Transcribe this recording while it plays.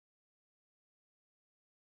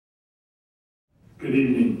Good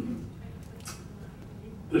evening.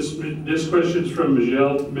 This question is from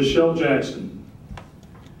Michelle Jackson.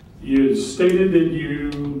 You stated that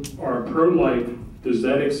you are pro-life. Does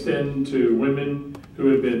that extend to women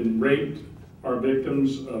who have been raped, are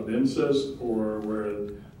victims of incest, or where a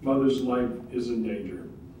mother's life is in danger?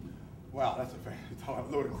 Wow, that's a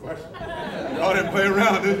loaded question. Y'all didn't play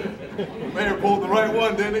around, did you? The mayor pulled the right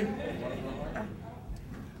one, didn't he?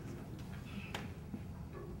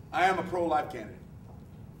 I am a pro-life candidate.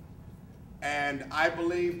 And I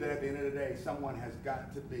believe that at the end of the day, someone has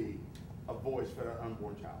got to be a voice for their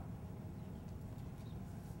unborn child.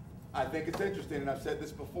 I think it's interesting, and I've said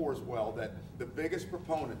this before as well, that the biggest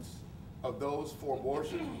proponents of those for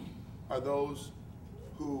abortion are those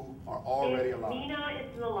who are already alive. Nina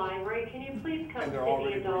is in the library. Can you please come to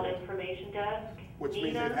the adult information desk? Which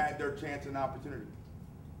means they've had their chance and opportunity.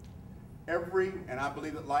 And I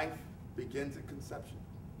believe that life begins at conception.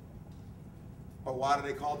 Or why do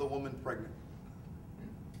they call the woman pregnant?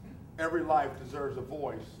 Every life deserves a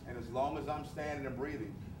voice, and as long as I'm standing and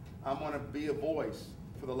breathing, I'm going to be a voice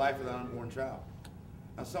for the life of the unborn child.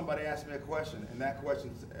 Now somebody asked me a question, and that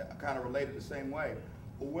question's kind of related the same way.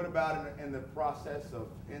 Well, what about in the process of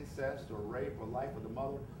incest or rape or life of the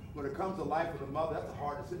mother? When it comes to life of the mother, that's a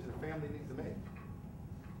hard decision a family needs to make.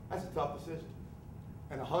 That's a tough decision.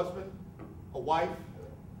 And a husband, a wife,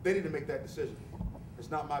 they need to make that decision. It's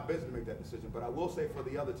not my business to make that decision, but I will say for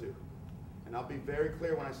the other two, and I'll be very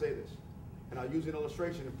clear when I say this, and I'll use an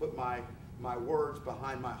illustration and put my words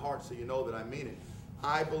behind my heart so you know that I mean it.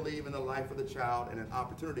 I believe in the life of the child and an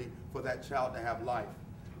opportunity for that child to have life.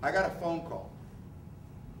 I got a phone call,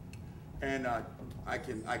 and I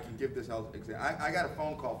can give this example. I got a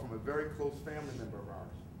phone call from a very close family member of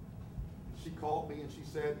ours. She called me and she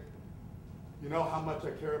said, "You know how much I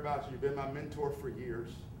care about you. You've been my mentor for years.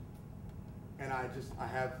 And I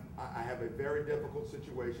have a very difficult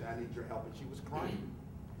situation. I need your help." And she was crying.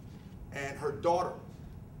 And her daughter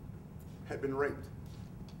had been raped.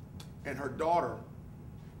 And her daughter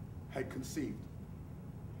had conceived.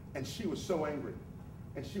 And she was so angry.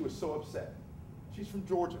 And she was so upset. She's from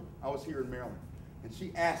Georgia. I was here in Maryland. And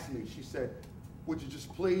she asked me, she said, "Would you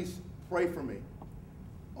just please pray for me?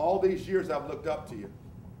 All these years I've looked up to you.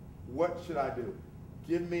 What should I do?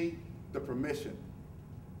 Give me the permission."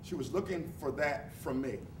 She was looking for that from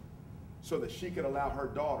me so that she could allow her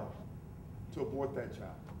daughter to abort that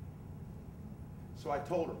child. So I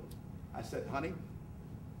told her, I said, "Honey,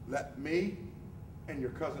 let me and your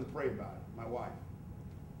cousin pray about it, my wife.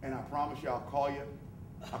 And I promise you I'll call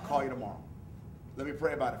you tomorrow. Let me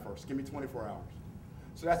pray about it first. Give me 24 hours.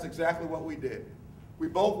 So that's exactly what we did. We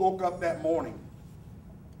both woke up that morning.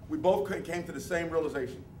 We both came to the same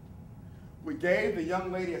realization. We gave the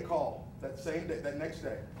young lady a call that same day, that next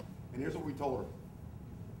day. And here's what we told her.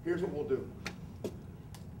 Here's what we'll do.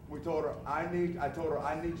 We told her, I told her,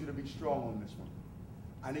 "I need you to be strong on this one.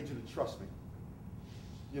 I need you to trust me.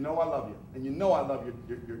 You know I love you, and you know I love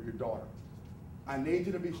your daughter. I need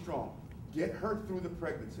you to be strong. Get her through the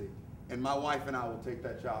pregnancy, and my wife and I will take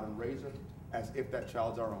that child and raise her as if that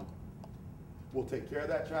child's our own. We'll take care of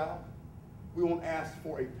that child. We won't ask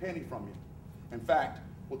for a penny from you. In fact,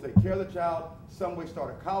 we'll take care of the child, some way start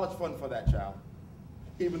a college fund for that child,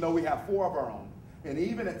 even though we have 4 of our own. And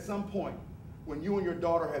even at some point, when you and your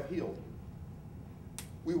daughter have healed,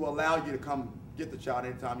 we will allow you to come get the child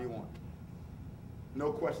anytime you want.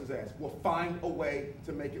 No questions asked. We'll find a way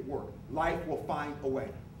to make it work. Life will find a way."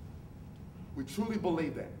 We truly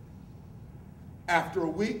believe that. After a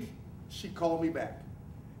week, she called me back.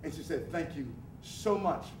 And she said, "Thank you so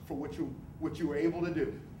much for what you were able to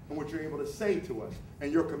do and what you're able to say to us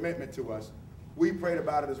and your commitment to us. We prayed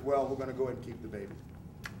about it as well. We're going to go ahead and keep the baby."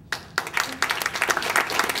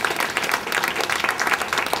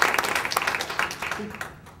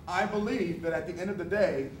 I believe that at the end of the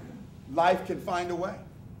day, life can find a way.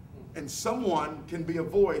 And someone can be a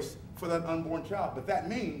voice for that unborn child. But that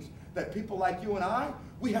means that people like you and I,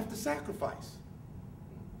 we have to sacrifice.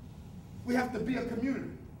 We have to be a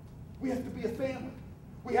community. We have to be a family.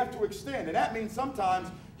 We have to extend. And that means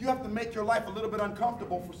sometimes you have to make your life a little bit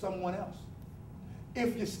uncomfortable for someone else.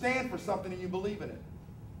 If you stand for something and you believe in it.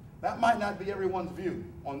 That might not be everyone's view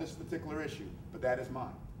on this particular issue, but that is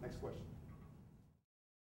mine. Next question.